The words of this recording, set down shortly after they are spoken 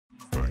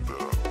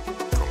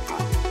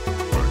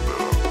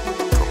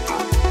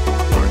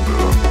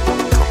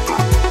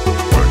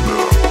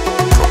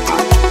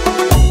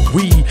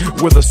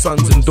We're the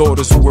sons and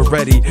daughters who are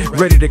ready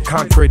to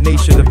conquer a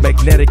nation of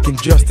magnetic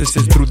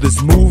injustices through this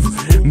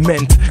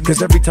movement.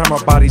 Cause every time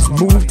our bodies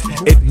moved,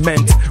 it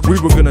meant we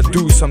were gonna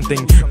do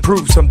something,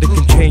 prove something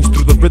can change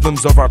through the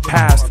rhythms of our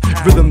past.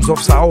 Rhythms of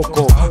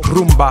saoko,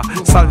 rumba,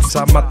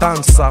 salsa,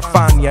 matanza,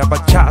 fania,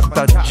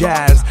 bachata,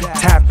 jazz,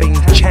 tapping,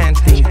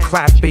 chanting,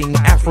 clapping,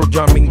 afro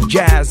drumming,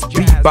 jazz,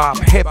 bebop,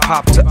 hip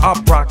hop to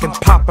up rock and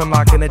pop and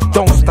lock, and it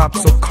don't stop,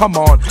 so come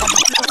on.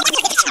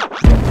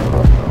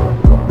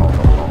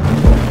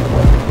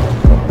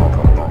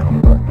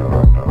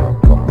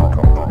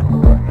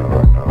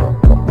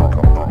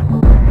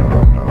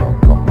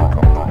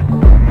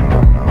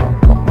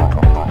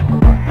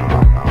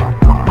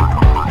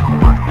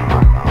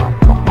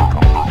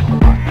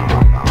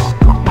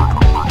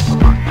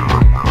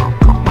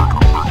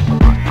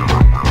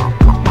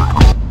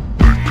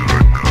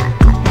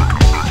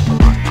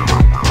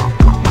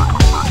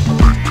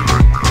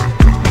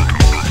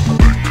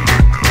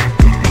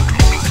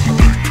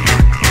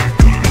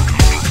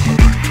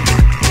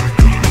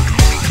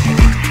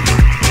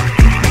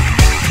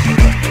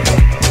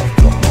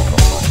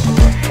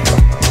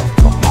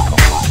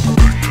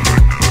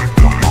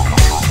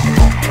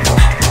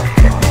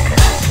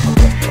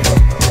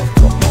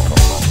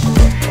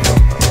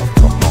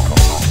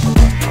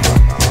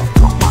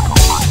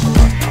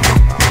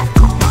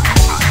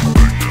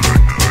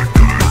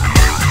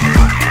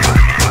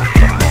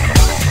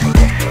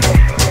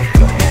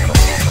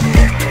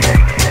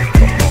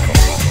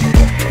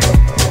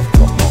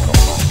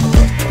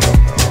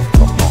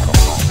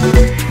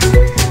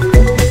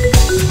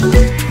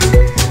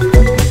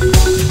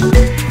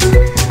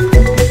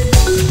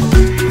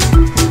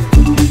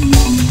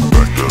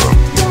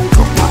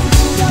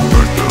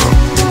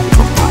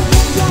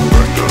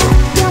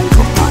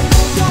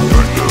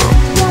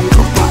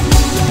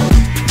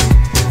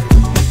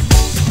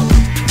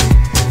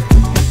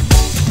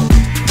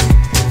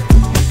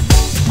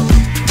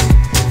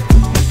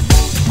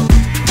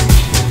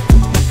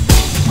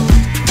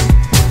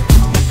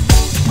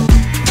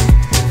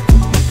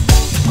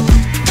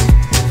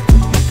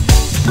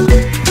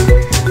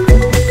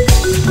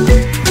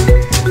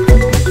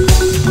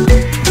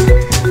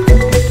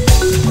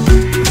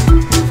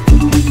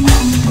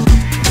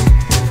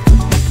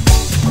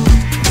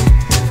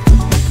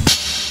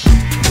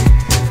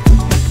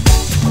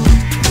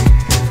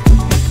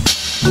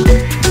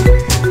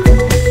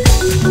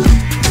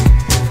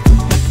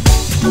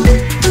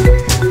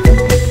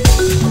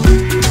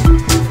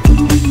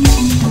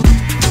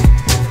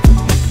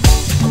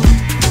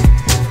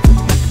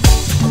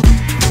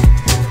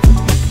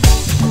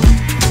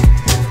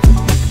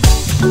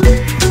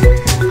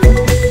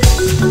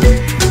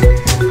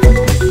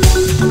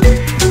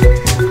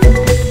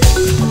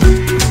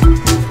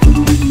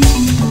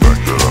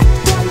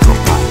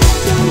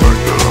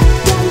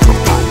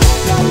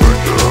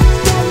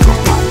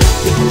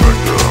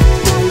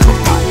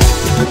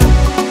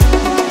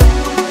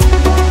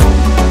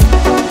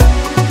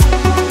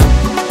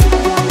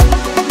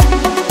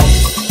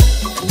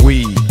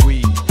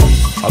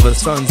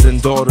 Sons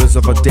and daughters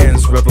of a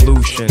dance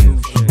revolution.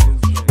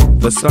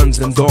 The sons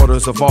and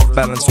daughters of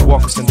off-balance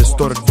walks and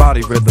distorted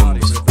body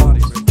rhythms.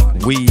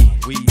 We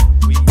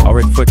are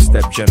a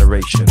Footstep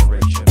Generation.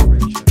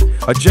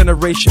 A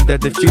generation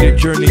that defeated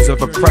journeys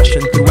of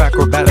oppression through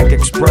acrobatic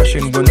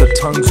expression when the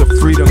tongues of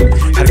freedom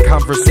had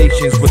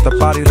conversations with the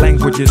body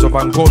languages of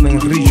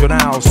Angolan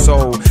regional.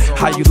 So,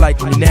 how you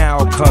like me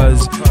now?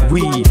 Cause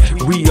we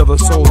are the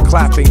souls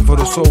clapping for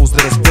the souls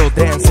that are still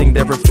dancing,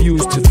 that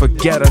refuse to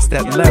forget us,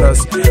 that let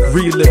us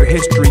relive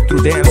history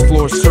through dance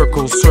floor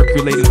circles,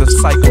 circulating the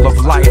cycle of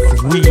life.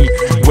 We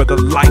were the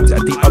light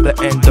at the other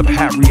end of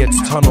Harriet's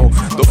tunnel,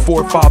 the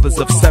forefathers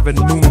of 7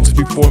 moons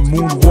before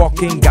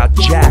moonwalking got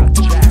jacked.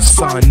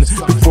 Son,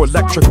 before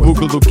electric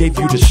boogaloo gave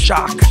you the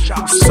shock.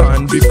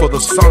 Son, before the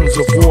sons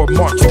of war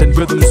marched in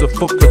rhythms of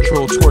foot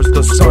patrol towards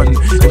the sun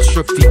and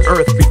shook the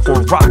earth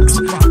before rocks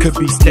could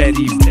be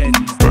steady.